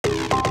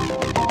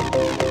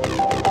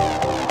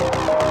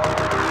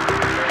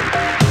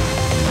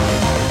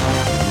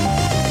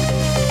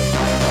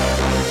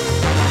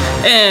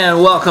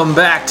And welcome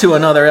back to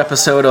another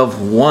episode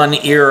of One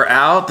Ear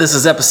Out. This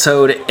is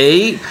episode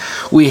 8.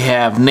 We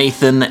have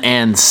Nathan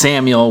and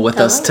Samuel with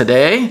us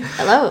today.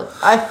 Hello.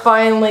 I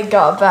finally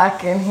got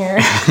back in here.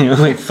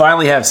 We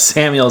finally have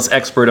Samuel's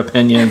expert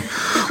opinion.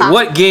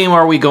 What game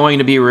are we going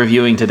to be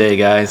reviewing today,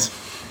 guys?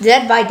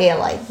 Dead by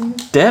Daylight.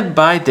 Dead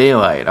by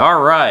Daylight.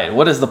 All right.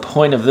 What is the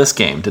point of this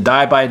game? To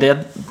die by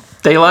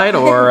daylight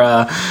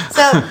or...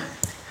 So,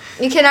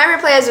 you can either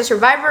play as a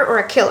survivor or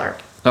a killer.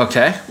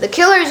 Okay. The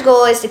killer's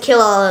goal is to kill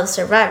all of the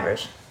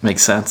survivors.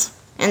 Makes sense.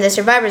 And the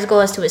survivor's goal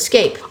is to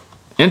escape.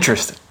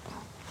 Interesting.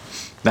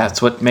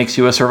 That's what makes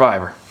you a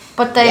survivor.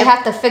 But they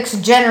have to fix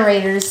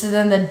generators so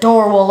then the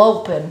door will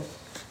open.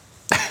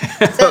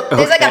 So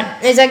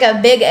there's like a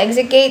big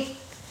exit gate.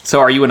 So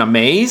are you in a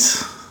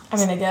maze? I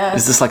mean, I guess.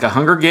 Is this like a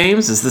Hunger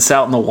Games? Is this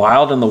out in the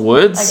wild in the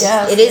woods? I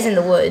guess. It is in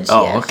the woods.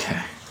 Oh, yes. okay.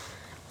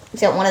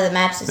 Except one of the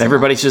maps is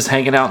Everybody's just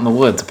hanging out in the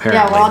woods, apparently.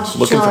 Yeah, we're all just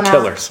looking for chilling out.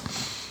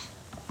 killers.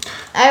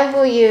 I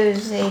will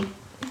use a...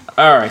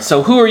 All right,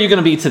 so who are you going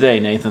to be today,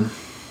 Nathan?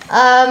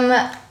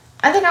 I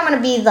think I'm going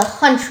to be the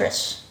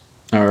Huntress.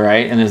 All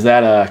right, and is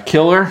that a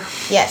killer?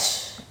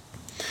 Yes.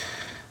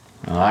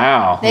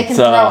 Wow. They can It's,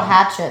 throw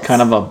hatchets.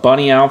 Kind of a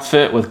bunny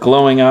outfit with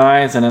glowing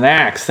eyes and an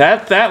axe.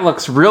 That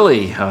looks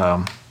really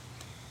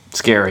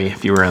scary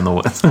if you were in the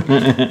woods.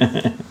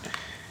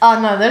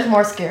 Oh, no, there's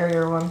more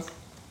scarier ones.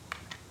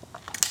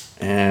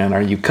 And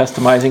are you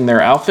customizing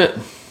their outfit?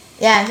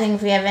 Yeah, I think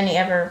if we have any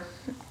ever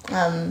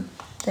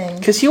thing.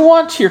 Because you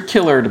want your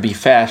killer to be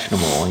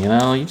fashionable, you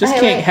know? You just Okay,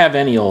 can't wait. have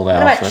any old What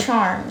outfit. about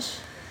charms?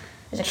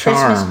 There's a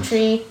Charms. Christmas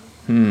tree.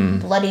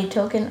 Bloody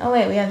token. Oh,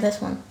 wait, we have this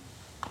one.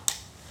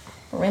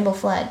 A rainbow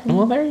flag.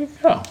 Well, there you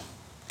go.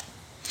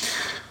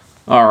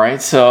 All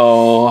right,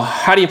 so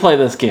how do you play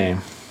this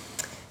game?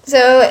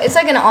 So, it's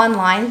like an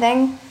online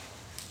thing.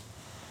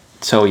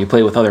 So you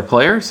play with other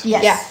players?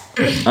 Yes.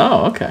 Yeah.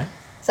 Oh, okay.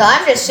 So,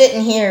 I'm just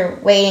sitting here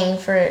waiting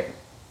for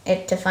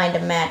it to find a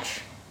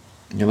match.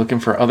 You're looking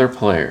for other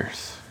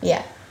players.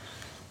 Yeah.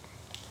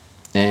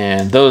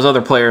 And those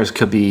other players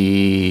could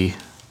be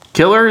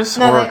killers,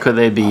 No, or could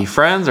they be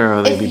friends, or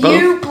could they be If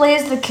both? you play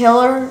as the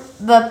killer,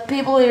 the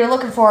people you're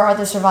looking for are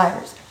the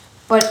survivors.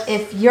 But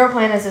if you're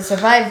playing as a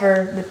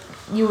survivor,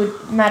 you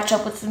would match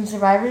up with some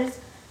survivors,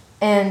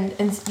 and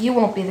you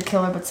won't be the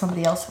killer, but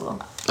somebody else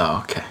will.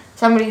 Oh, okay.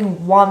 Somebody who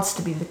wants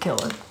to be the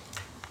killer.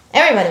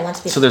 Everybody wants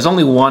to be. So there's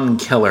only one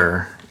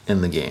killer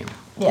in the game.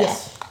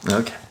 Yes.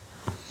 Okay.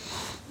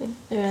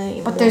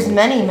 But there's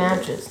many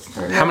matches.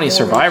 How many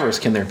survivors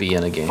can there be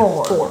in a game?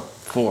 4.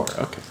 4,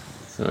 okay.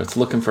 So it's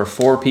looking for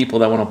 4 people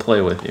that want to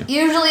play with you.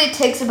 Usually it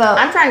takes about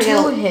I'm trying to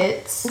 2 get-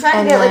 hits. I'm trying to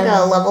and get like then-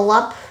 a level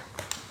up.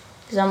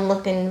 Because I'm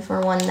looking for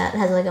one that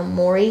has like a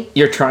Mori.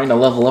 You're trying to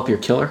level up your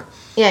killer?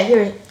 Yeah,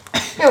 here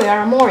we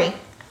are, a Mori.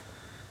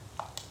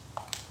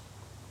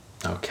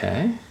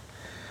 Okay.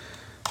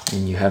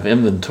 And you have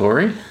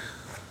inventory.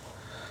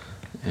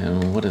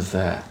 And what is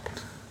that?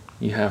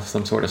 You have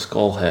some sort of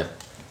skull head.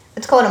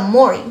 It's called a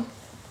Mori.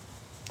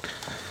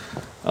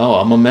 Oh,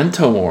 a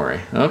memento mori.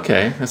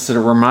 Okay. That's to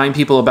remind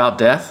people about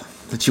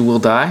death, that you will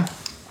die.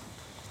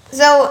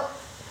 So,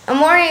 a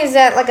Mori is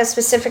at like a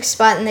specific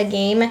spot in the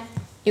game.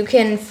 You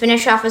can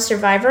finish off a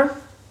survivor.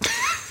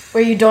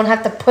 Where you don't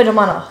have to put them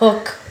on a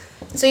hook.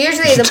 So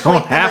usually You the don't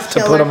point have of a to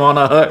killer, put them on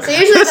a hook. So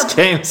usually This the-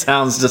 game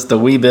sounds just a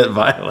wee bit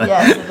violent.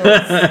 Yes, it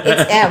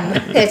is. It's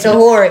M. It's a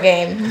horror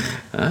game.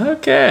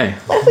 Okay.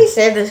 What if we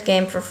saved this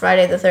game for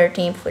Friday the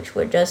 13th, which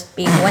would just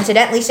be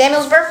coincidentally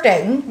Samuel's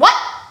birthday? What?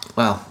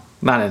 Well,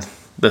 not in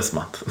this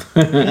month.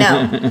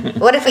 No.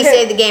 What if we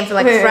saved the game for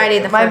like Wait, Friday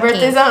the 13th? My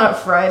birthday's on a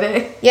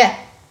Friday. Yeah.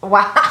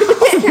 Wow.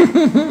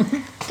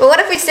 But what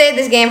if we saved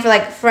this game for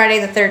like Friday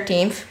the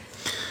 13th?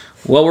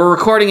 Well, we're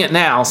recording it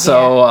now,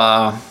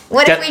 so...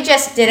 What get- if we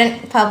just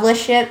didn't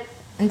publish it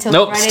until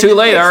Nope, Friday it's too the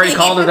late. I already 13th?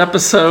 called it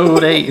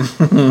episode 8.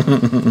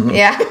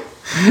 Yeah.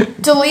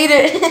 Delete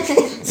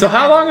it. So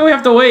how long do we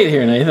have to wait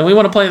here, Nathan? We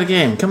want to play the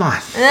game. Come on.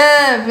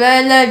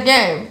 Play the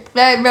game.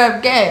 Play the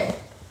game.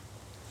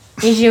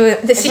 This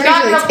If you're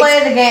not usually gonna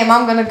play the game,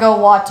 I'm gonna go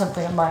watch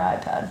something on my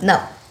iPad.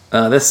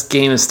 No. This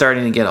game is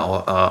starting to get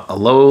a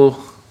low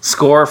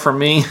score from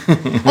me.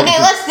 Okay,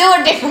 let's do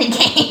a different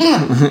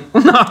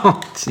game. No,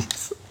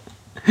 jeez.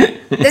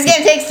 This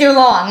game takes too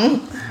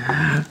long.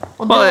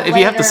 Well, if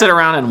you have to sit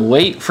around and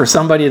wait for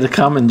somebody to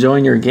come and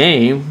join your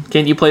game,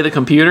 can't you play the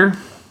computer?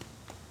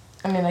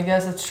 I mean, I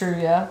guess it's true,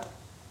 yeah.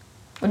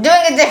 We're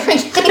doing a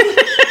different game.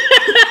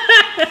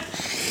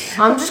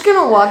 I'm just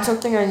gonna watch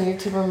something on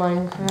YouTube on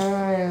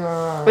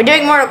Minecraft. We're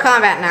doing Mortal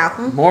Kombat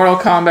now. Mortal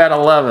Kombat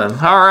 11.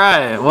 All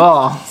right.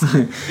 Well,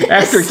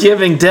 after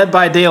giving Dead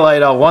by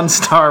Daylight a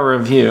 1-star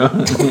review,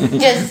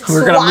 Just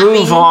we're going to swapping.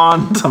 move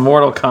on to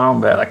Mortal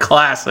Kombat, a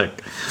classic.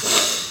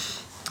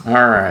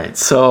 All right.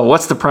 So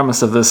what's the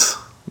premise of this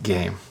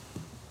game?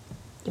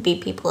 You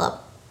beat people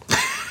up.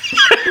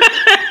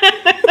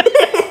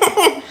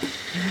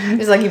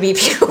 It's like you beat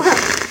people up.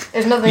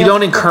 There's nothing You else don't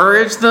to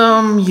encourage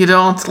them? You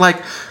don't,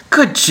 like,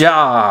 good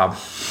job.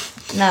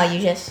 No, you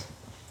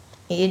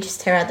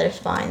just tear out their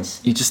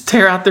spines. You just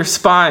tear out their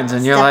spines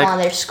and you're Step like, on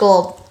their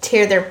skull.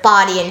 tear their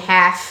body in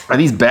half. Are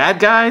these bad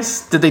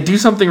guys? Did they do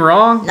something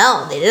wrong?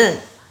 No, they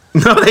didn't.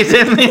 No, they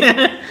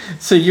didn't.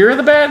 So you're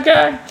the bad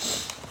guy?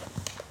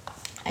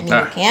 I mean,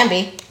 it can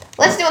be.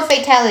 Let's do a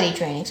fatality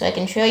training so I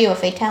can show you a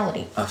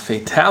fatality. A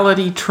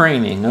fatality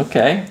training.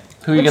 Okay.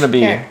 Who are you going to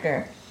be?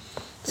 Character?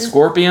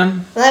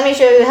 Scorpion? Let me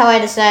show you how I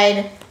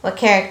decide what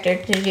character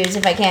to use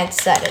if I can't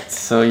decide it.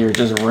 So you're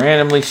just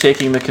randomly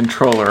shaking the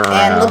controller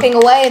around. And looking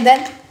away, and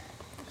then...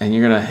 And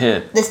you're going to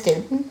hit... This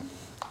dude.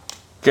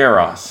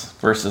 Gyros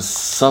versus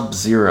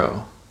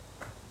Sub-Zero.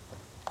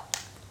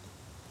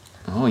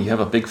 Oh, you have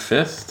a big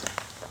fist.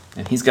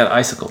 And he's got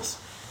icicles.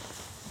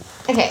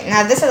 Okay,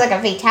 now this is like a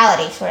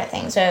fatality sort of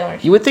thing, so...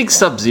 You would think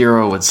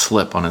Sub-Zero would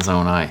slip on his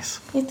own ice.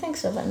 You'd think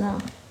so, but no.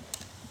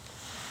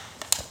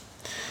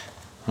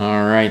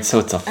 Alright, so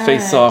it's a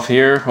face-off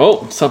here.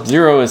 Oh,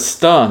 Sub-Zero is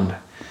stunned.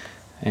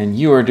 And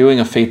you are doing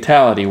a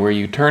fatality where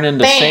you turn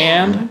into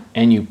sand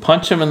and you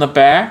punch him in the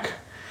back.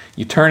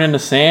 You turn into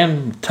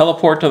sand,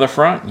 teleport to the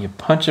front, you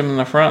punch him in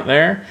the front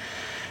there.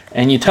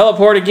 And you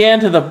teleport again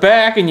to the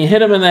back and you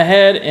hit him in the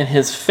head and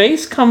his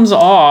face comes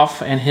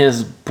off and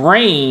his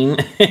brain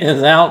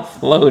is out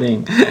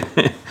floating.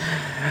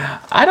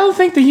 I don't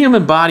think the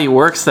human body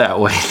works that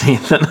way,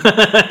 Nathan.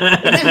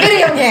 It's a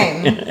video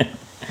game.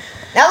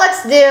 Now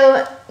let's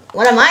do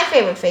one of my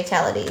favorite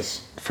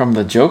fatalities. From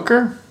the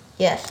Joker?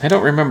 Yes. I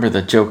don't remember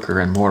the Joker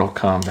in Mortal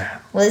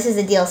Kombat. Well, this is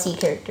a DLC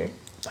character.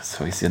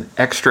 So he's an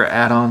extra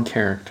add-on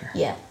character.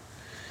 Yeah.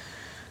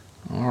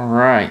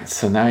 Alright,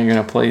 so now you're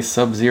going to play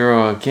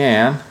Sub-Zero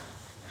again.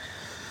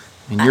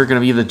 And you're going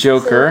to be the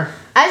Joker.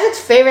 So, Isaac's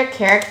favorite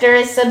character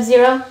is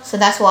Sub-Zero, so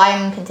that's why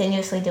I'm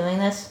continuously doing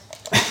this.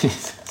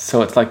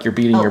 So it's like you're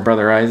beating your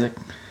brother Isaac?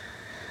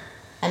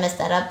 I messed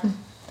that up.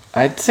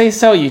 I'd say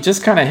so. You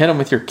just kind of hit him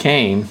with your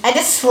cane. I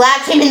just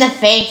slapped him in the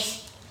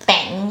face.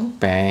 Bang.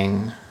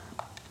 Bang.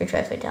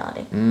 Retry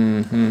fatality.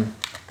 Mm-hmm.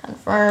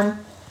 Confirm.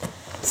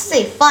 This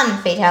is a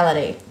fun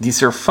fatality.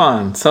 These are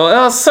fun.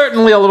 So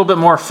certainly a little bit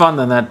more fun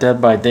than that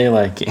Dead by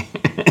Daylight game.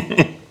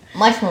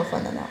 Much more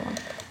fun than that one.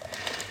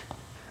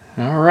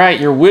 Alright,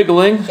 you're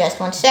wiggling. Just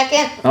 1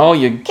 second. Oh,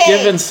 you're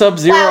giving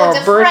Sub-Zero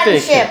a birthday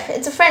friendship.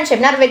 It's a friendship,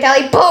 not a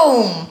fatality.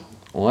 Boom!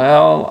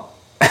 Well...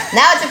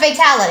 Now it's a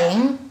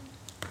fatality.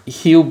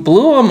 You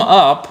blew him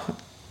up.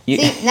 See,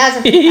 now it's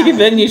a fatality.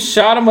 Then you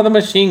shot him with a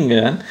machine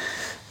gun.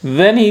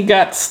 Then he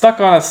got stuck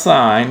on a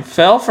sign,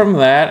 fell from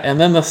that, and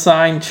then the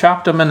sign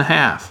chopped him in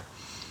half.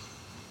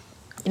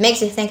 It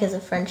makes you think it's a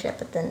friendship,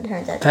 but then it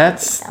turns out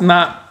That's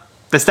not...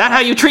 Is that how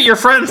you treat your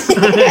friends?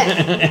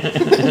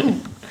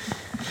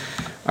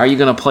 Are you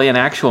going to play an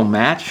actual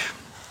match?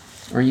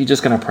 Or are you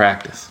just going to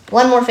practice?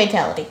 One more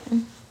fatality.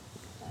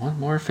 One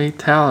more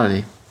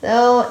fatality.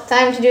 So,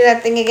 time to do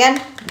that thing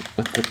again.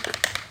 With the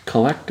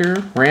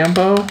collector,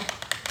 Rambo,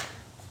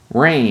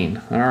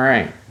 Rain.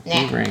 Alright.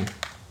 Nah. Rain.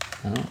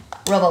 Oh.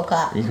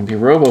 RoboCop. You can be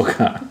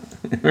RoboCop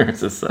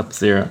versus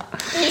Sub-Zero.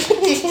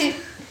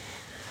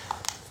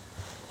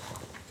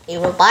 A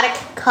robotic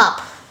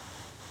cop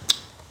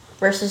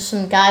versus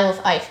some guy with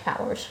ice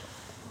powers.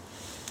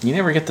 You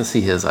never get to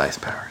see his ice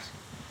powers.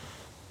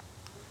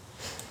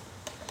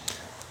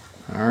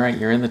 Alright,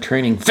 you're in the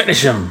training.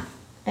 Finish him!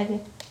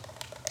 Okay.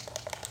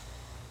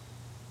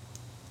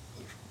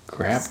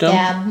 Grabbed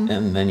him,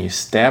 and then you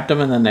stabbed him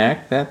in the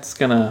neck. That's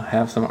gonna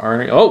have some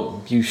artery.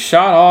 Oh, you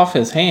shot off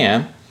his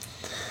hand.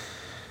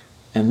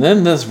 And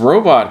then this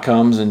robot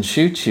comes and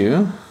shoots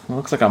you. It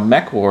looks like a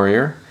mech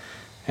warrior.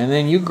 And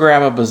then you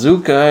grab a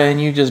bazooka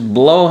and you just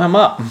blow him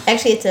up.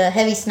 Actually, it's a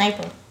heavy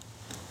sniper.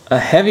 A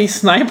heavy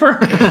sniper?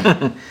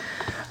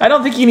 I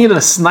don't think you need a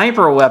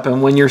sniper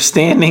weapon when you're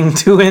standing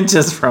 2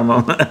 inches from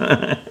him.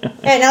 Alright,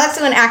 now let's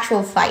do an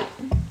actual fight.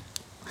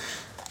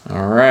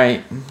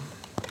 Alright.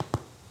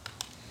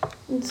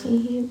 Let's see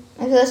here.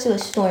 Okay, let's do a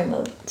story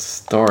mode.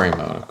 Story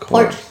mode, of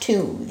course. Part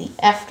 2, the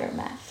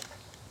aftermath.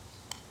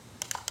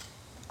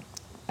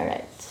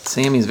 Alright.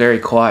 Sammy's very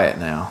quiet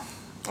now.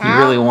 He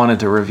really wanted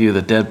to review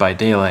the Dead by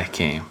Daylight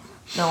game.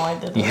 No, I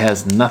didn't. He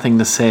has nothing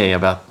to say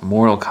about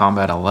Mortal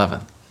Kombat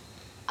 11.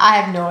 I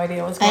have no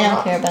idea what's going on. I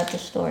don't care about the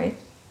story.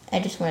 I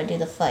just want to do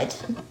the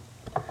fight.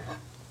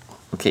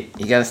 Okay,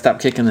 you gotta stop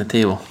kicking the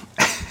table.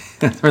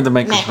 For the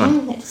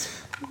microphone.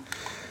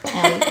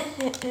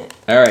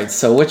 Alright,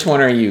 so which one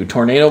are you?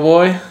 Tornado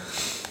Boy?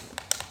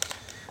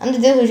 I'm the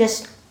dude who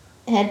just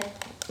had,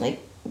 like,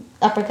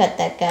 uppercut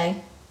that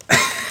guy.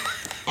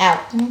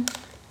 Ow.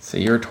 So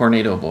you're a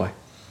Tornado Boy.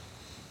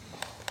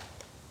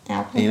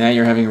 Ow. And now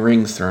you're having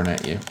rings thrown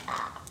at you.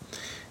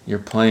 You're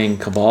playing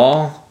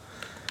Cabal.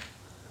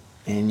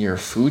 And you're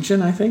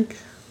Fujin, I think?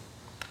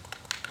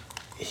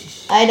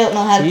 I don't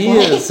know how to play. He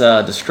is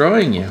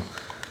destroying you.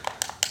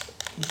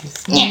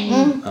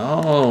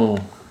 Oh,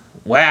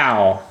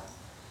 wow.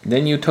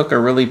 Then you took a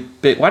really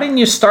big... Why didn't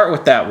you start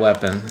with that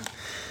weapon?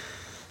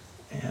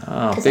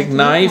 Yeah, big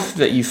knife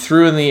that you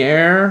threw in the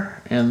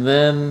air and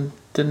then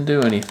didn't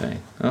do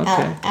anything.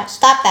 Okay.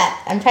 Stop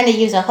that. I'm trying to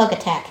use a hug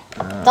attack.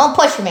 Don't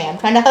push me. I'm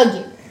trying to hug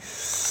you.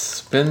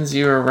 Spins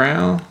you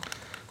around.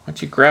 Why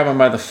don't you grab him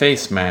by the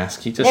face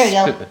mask? He just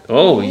there we go.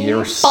 Oh,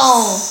 you're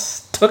stunned.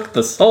 took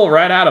the soul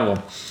right out of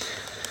him.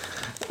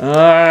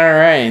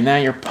 Alright, now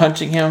you're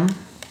punching him.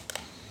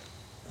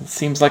 It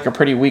seems like a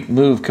pretty weak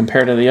move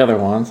compared to the other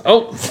ones.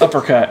 Oh,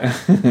 uppercut.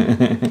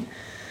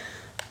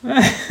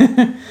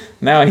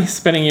 Now he's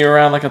spinning you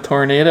around like a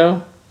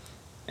tornado.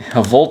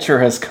 A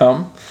vulture has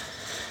come.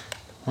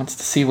 Wants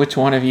to see which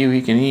one of you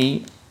he can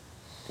eat.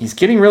 He's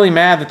getting really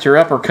mad that you're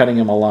uppercutting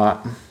him a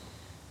lot.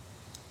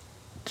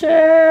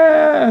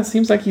 Yeah,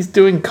 seems like he's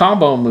doing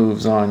combo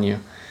moves on you.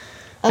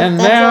 And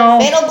that's now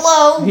a fatal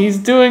blow. he's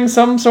doing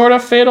some sort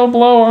of fatal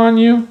blow on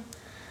you.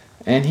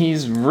 And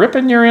he's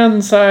ripping your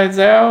insides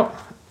out.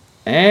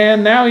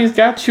 And now he's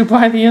got you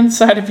by the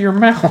inside of your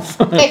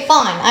mouth. Okay,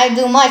 fine. I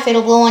do my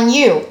fatal blow on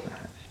you.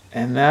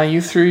 And now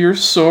you threw your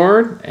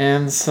sword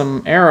and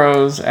some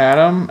arrows at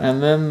him.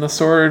 And then the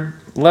sword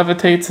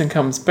levitates and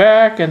comes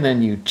back. And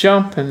then you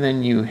jump. And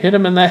then you hit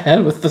him in the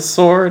head with the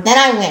sword. Then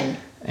I win.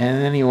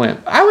 And then he went.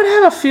 I would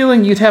have a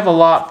feeling you'd have a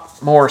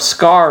lot more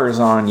scars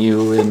on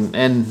you.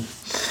 And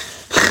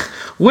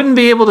wouldn't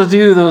be able to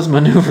do those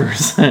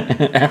maneuvers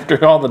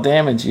after all the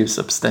damage you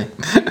sustained.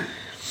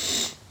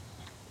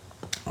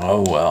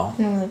 Oh, well.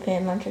 I don't really pay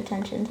much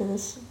attention to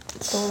this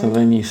story. So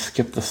then you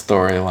skip the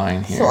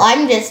storyline here. So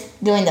I'm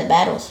just doing the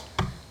battles.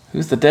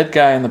 Who's the dead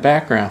guy in the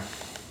background?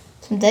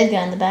 Some dead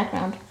guy in the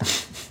background.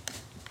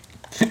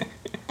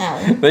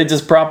 Ow. They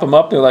just prop him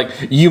up. They're like,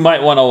 you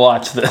might want to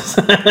watch this.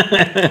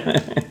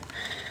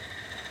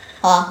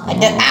 I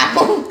did.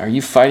 Ow. Are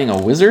you fighting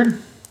a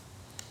wizard?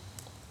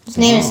 His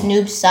name is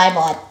Noob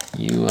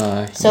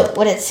Cybot. So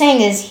what it's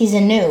saying is he's a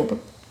noob.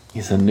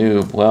 He's a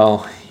noob.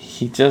 Well,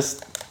 he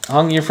just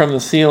hung you from the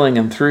ceiling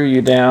and threw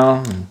you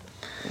down. And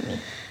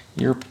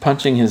you're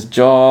punching his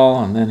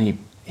jaw, and then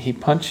he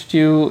punched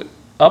you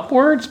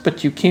upwards,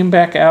 but you came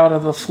back out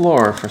of the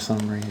floor for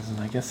some reason.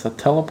 I guess a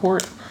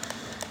teleport.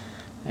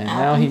 And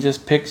now he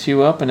just picks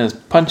you up and is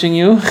punching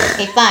you.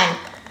 Okay, fine.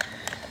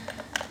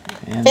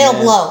 And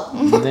fatal blow.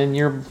 And then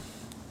you're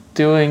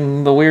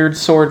doing the weird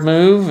sword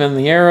move, and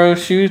the arrow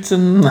shoots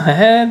in the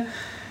head.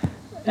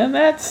 And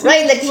that's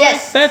right in the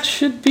chest. That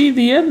should be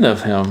the end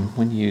of him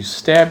when you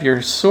stab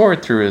your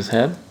sword through his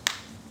head.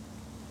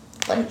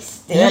 But he's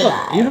still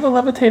alive. You have a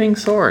levitating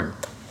sword.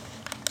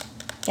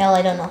 Yeah, well,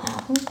 I don't know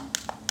how.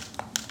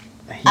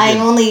 I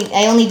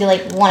only do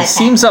like one attack. He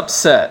seems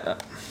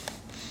upset.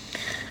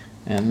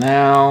 And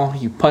now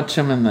you punch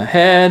him in the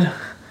head.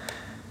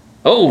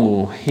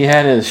 Oh, he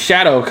had his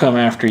shadow come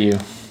after you.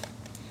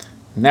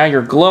 Now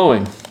you're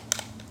glowing.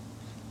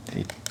 Did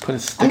he put a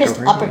sticker I'm just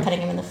right uppercutting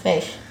him in the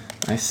face.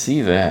 I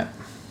see that.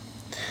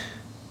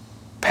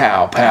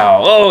 Pow,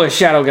 pow. Oh, his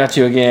shadow got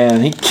you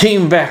again. He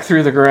came back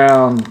through the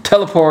ground,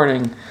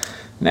 teleporting.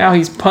 Now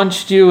he's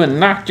punched you and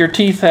knocked your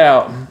teeth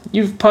out.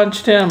 You've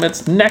punched him.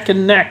 It's neck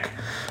and neck.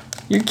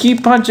 You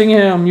keep punching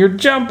him. You're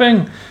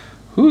jumping.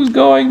 Who's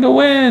going to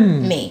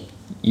win? Me.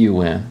 You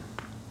win.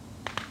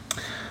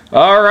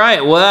 All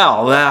right,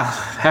 well,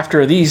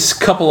 after these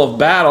couple of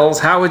battles,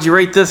 how would you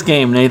rate this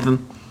game,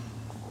 Nathan?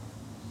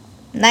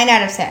 9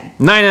 out of 10.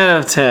 9 out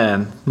of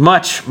 10.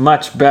 Much,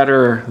 much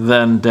better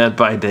than Dead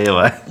by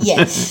Daylight.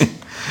 Yes.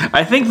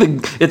 I think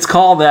it's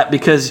called that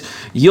because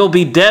you'll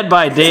be dead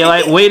by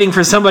daylight waiting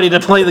for somebody to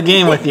play the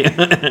game with you.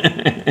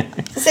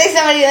 Say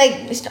somebody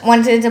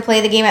wanted to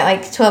play the game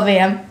at 12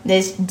 a.m.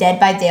 There's Dead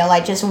by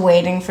Daylight just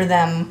waiting for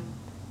them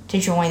to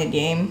join the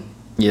game.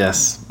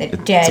 Yes.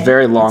 It's a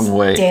very long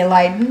wait.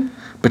 Daylight.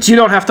 But you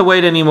don't have to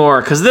wait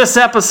anymore because this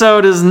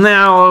episode is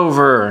now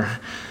over.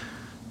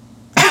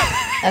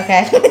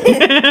 Okay.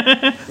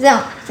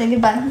 So, say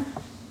goodbye.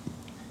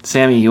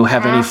 Sammy, you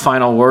have any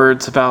final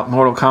words about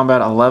Mortal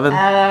Kombat 11?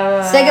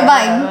 Say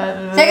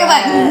goodbye. Say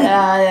goodbye.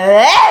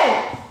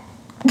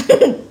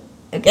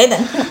 Okay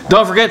then.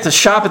 Don't forget to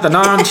shop at the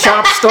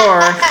non-shop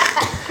store.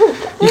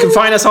 You can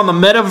find us on the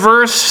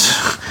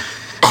Metaverse.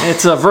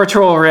 It's a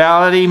virtual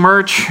reality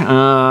merch.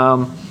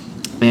 And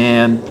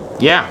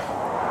yeah,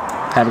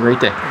 have a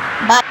great day.